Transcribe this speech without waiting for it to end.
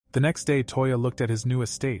The next day Toya looked at his new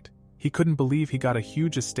estate. He couldn't believe he got a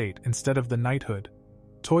huge estate instead of the knighthood.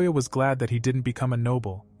 Toya was glad that he didn't become a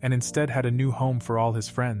noble, and instead had a new home for all his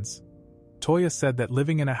friends. Toya said that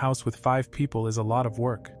living in a house with 5 people is a lot of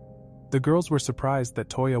work. The girls were surprised that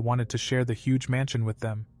Toya wanted to share the huge mansion with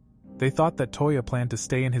them. They thought that Toya planned to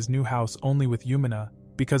stay in his new house only with Yumina,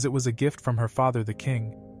 because it was a gift from her father the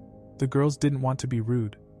king. The girls didn't want to be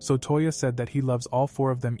rude, so Toya said that he loves all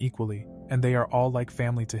 4 of them equally, and they are all like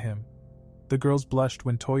family to him. The girls blushed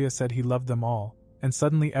when Toya said he loved them all, and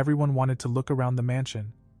suddenly everyone wanted to look around the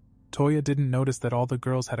mansion. Toya didn't notice that all the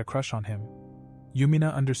girls had a crush on him.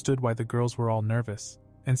 Yumina understood why the girls were all nervous,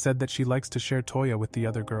 and said that she likes to share Toya with the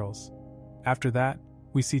other girls. After that,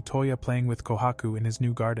 we see Toya playing with Kohaku in his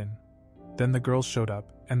new garden. Then the girls showed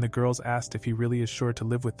up, and the girls asked if he really is sure to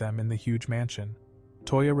live with them in the huge mansion.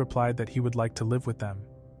 Toya replied that he would like to live with them.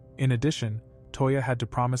 In addition, Toya had to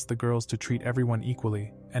promise the girls to treat everyone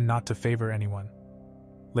equally, and not to favor anyone.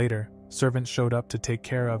 Later, servants showed up to take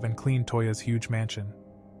care of and clean Toya's huge mansion.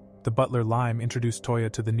 The butler Lime introduced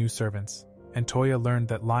Toya to the new servants, and Toya learned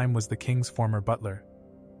that Lime was the king's former butler.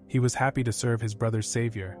 He was happy to serve his brother's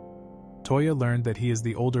savior. Toya learned that he is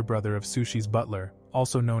the older brother of Sushi's butler,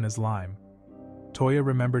 also known as Lime. Toya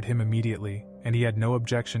remembered him immediately, and he had no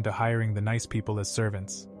objection to hiring the nice people as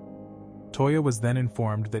servants. Toya was then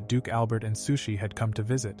informed that Duke Albert and Sushi had come to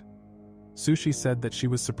visit. Sushi said that she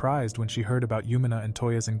was surprised when she heard about Yumina and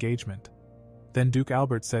Toya's engagement. Then Duke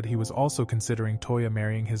Albert said he was also considering Toya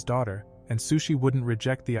marrying his daughter, and Sushi wouldn't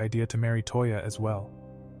reject the idea to marry Toya as well.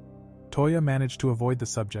 Toya managed to avoid the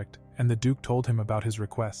subject, and the Duke told him about his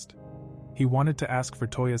request. He wanted to ask for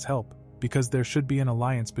Toya's help, because there should be an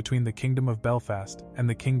alliance between the Kingdom of Belfast and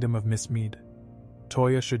the Kingdom of Mistmead.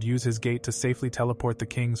 Toya should use his gate to safely teleport the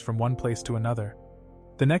kings from one place to another.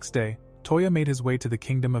 The next day, Toya made his way to the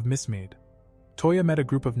Kingdom of Mistmead. Toya met a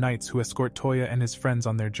group of knights who escort Toya and his friends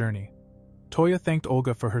on their journey. Toya thanked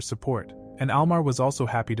Olga for her support, and Almar was also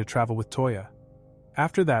happy to travel with Toya.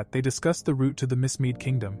 After that, they discussed the route to the Mistmead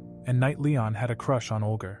Kingdom, and Knight Leon had a crush on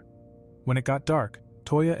Olga. When it got dark,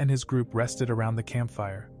 Toya and his group rested around the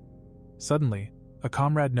campfire. Suddenly, a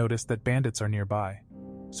comrade noticed that bandits are nearby.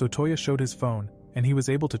 So Toya showed his phone, and he was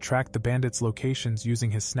able to track the bandits' locations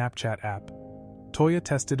using his Snapchat app. Toya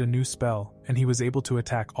tested a new spell, and he was able to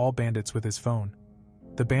attack all bandits with his phone.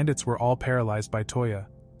 The bandits were all paralyzed by Toya,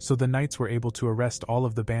 so the knights were able to arrest all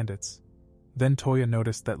of the bandits. Then Toya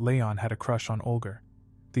noticed that Leon had a crush on Olga.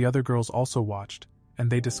 The other girls also watched,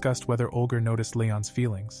 and they discussed whether Olga noticed Leon's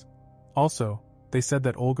feelings. Also, they said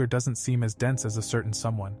that Olga doesn't seem as dense as a certain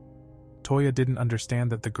someone. Toya didn't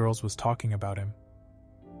understand that the girls was talking about him.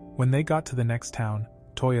 When they got to the next town,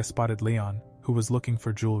 Toya spotted Leon, who was looking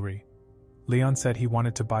for jewelry. Leon said he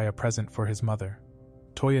wanted to buy a present for his mother.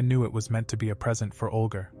 Toya knew it was meant to be a present for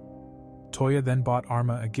Olga. Toya then bought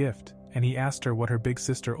Arma a gift, and he asked her what her big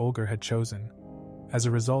sister Olga had chosen. As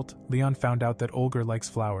a result, Leon found out that Olga likes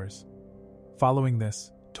flowers. Following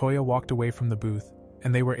this, Toya walked away from the booth,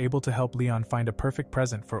 and they were able to help Leon find a perfect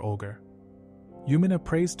present for Olga. Yumina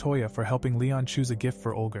praised Toya for helping Leon choose a gift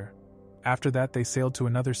for Olga. After that, they sailed to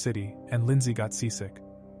another city, and Lindsay got seasick.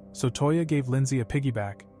 So Toya gave Lindsay a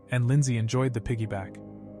piggyback, and Lindsay enjoyed the piggyback.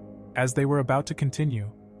 As they were about to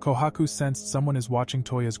continue, Kohaku sensed someone is watching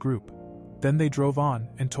Toya's group. Then they drove on,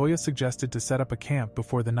 and Toya suggested to set up a camp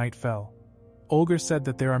before the night fell. Olga said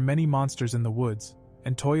that there are many monsters in the woods,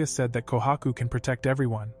 and Toya said that Kohaku can protect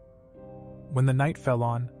everyone. When the night fell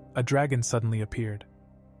on, a dragon suddenly appeared.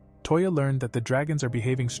 Toya learned that the dragons are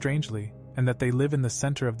behaving strangely, and that they live in the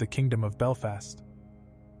center of the Kingdom of Belfast.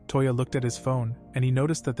 Toya looked at his phone, and he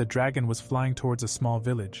noticed that the dragon was flying towards a small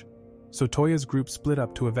village. So Toya's group split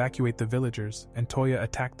up to evacuate the villagers, and Toya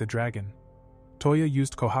attacked the dragon. Toya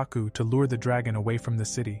used Kohaku to lure the dragon away from the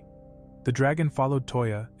city. The dragon followed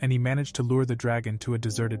Toya, and he managed to lure the dragon to a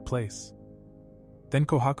deserted place. Then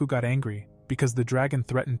Kohaku got angry, because the dragon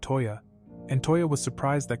threatened Toya, and Toya was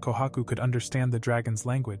surprised that Kohaku could understand the dragon's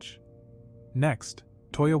language. Next,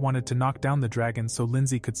 Toya wanted to knock down the dragon so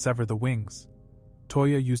Lindsay could sever the wings.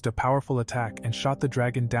 Toya used a powerful attack and shot the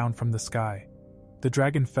dragon down from the sky. The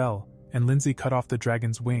dragon fell, and Lindsay cut off the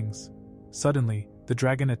dragon's wings. Suddenly, the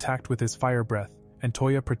dragon attacked with his fire breath, and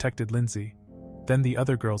Toya protected Lindsay. Then the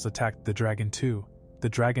other girls attacked the dragon too. The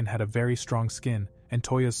dragon had a very strong skin, and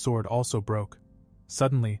Toya's sword also broke.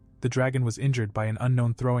 Suddenly, the dragon was injured by an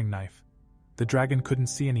unknown throwing knife. The dragon couldn't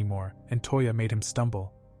see anymore, and Toya made him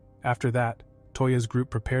stumble. After that, Toya's group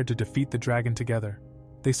prepared to defeat the dragon together.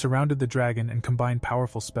 They surrounded the dragon and combined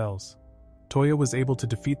powerful spells. Toya was able to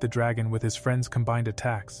defeat the dragon with his friends' combined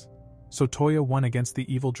attacks. So Toya won against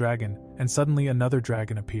the evil dragon, and suddenly another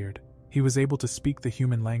dragon appeared. He was able to speak the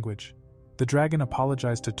human language. The dragon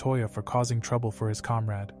apologized to Toya for causing trouble for his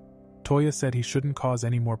comrade. Toya said he shouldn't cause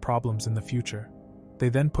any more problems in the future. They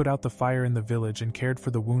then put out the fire in the village and cared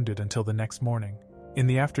for the wounded until the next morning. In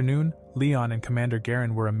the afternoon, Leon and Commander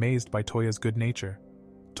Garen were amazed by Toya's good nature.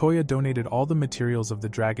 Toya donated all the materials of the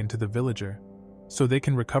dragon to the villager, so they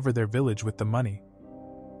can recover their village with the money.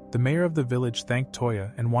 The mayor of the village thanked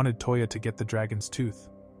Toya and wanted Toya to get the dragon's tooth.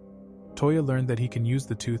 Toya learned that he can use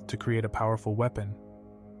the tooth to create a powerful weapon.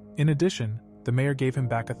 In addition, the mayor gave him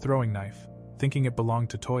back a throwing knife, thinking it belonged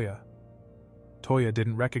to Toya. Toya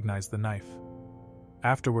didn't recognize the knife.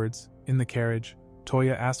 Afterwards, in the carriage,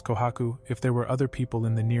 Toya asked Kohaku if there were other people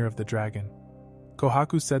in the near of the dragon.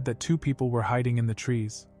 Kohaku said that 2 people were hiding in the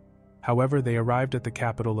trees. However, they arrived at the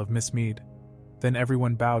capital of Miss Mead. Then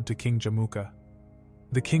everyone bowed to King Jamuka.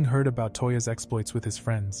 The king heard about Toya's exploits with his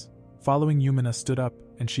friends. Following, Yumina stood up,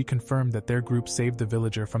 and she confirmed that their group saved the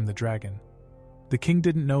villager from the dragon. The king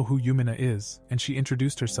didn't know who Yumina is, and she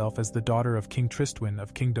introduced herself as the daughter of King Tristwin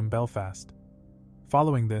of Kingdom Belfast.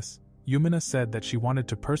 Following this, Yumina said that she wanted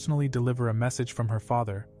to personally deliver a message from her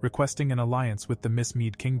father, requesting an alliance with the Miss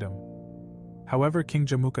Mead Kingdom. However, King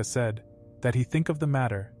Jamuka said that he think of the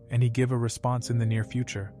matter and he give a response in the near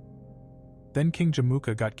future. Then King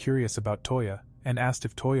Jamuka got curious about Toya and asked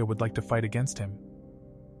if Toya would like to fight against him.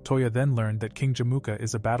 Toya then learned that King Jamuka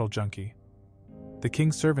is a battle junkie. The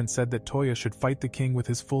king's servant said that Toya should fight the king with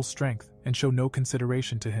his full strength and show no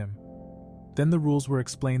consideration to him. Then the rules were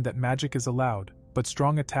explained that magic is allowed, but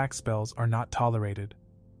strong attack spells are not tolerated.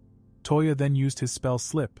 Toya then used his spell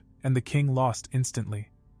Slip, and the king lost instantly.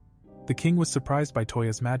 The king was surprised by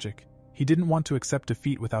Toya's magic. He didn't want to accept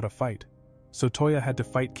defeat without a fight, so Toya had to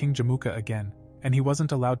fight King Jamuka again, and he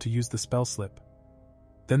wasn't allowed to use the spell Slip.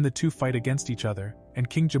 Then the 2 fight against each other, and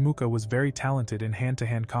King Jamuka was very talented in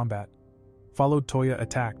hand-to-hand combat. Followed, Toya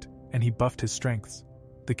attacked, and he buffed his strengths.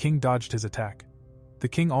 The king dodged his attack. The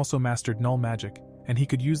king also mastered null magic, and he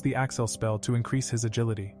could use the Axel spell to increase his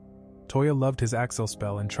agility. Toya loved his Axel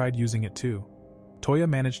spell and tried using it too. Toya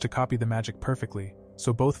managed to copy the magic perfectly,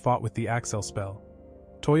 so both fought with the Axel spell.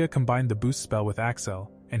 Toya combined the boost spell with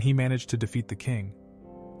Axel, and he managed to defeat the king.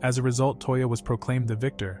 As a result, Toya was proclaimed the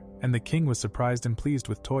victor, and the king was surprised and pleased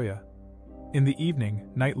with Toya. In the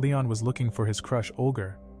evening, Knight Leon was looking for his crush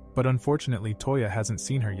Olger, but unfortunately Toya hasn't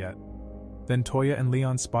seen her yet. Then Toya and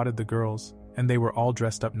Leon spotted the girls, and they were all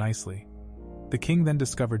dressed up nicely. The king then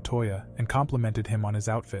discovered Toya and complimented him on his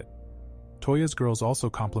outfit. Toya's girls also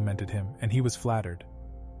complimented him, and he was flattered.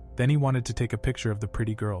 Then he wanted to take a picture of the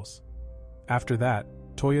pretty girls. After that,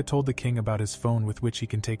 Toya told the king about his phone with which he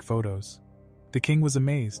can take photos. The king was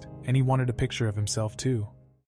amazed, and he wanted a picture of himself too.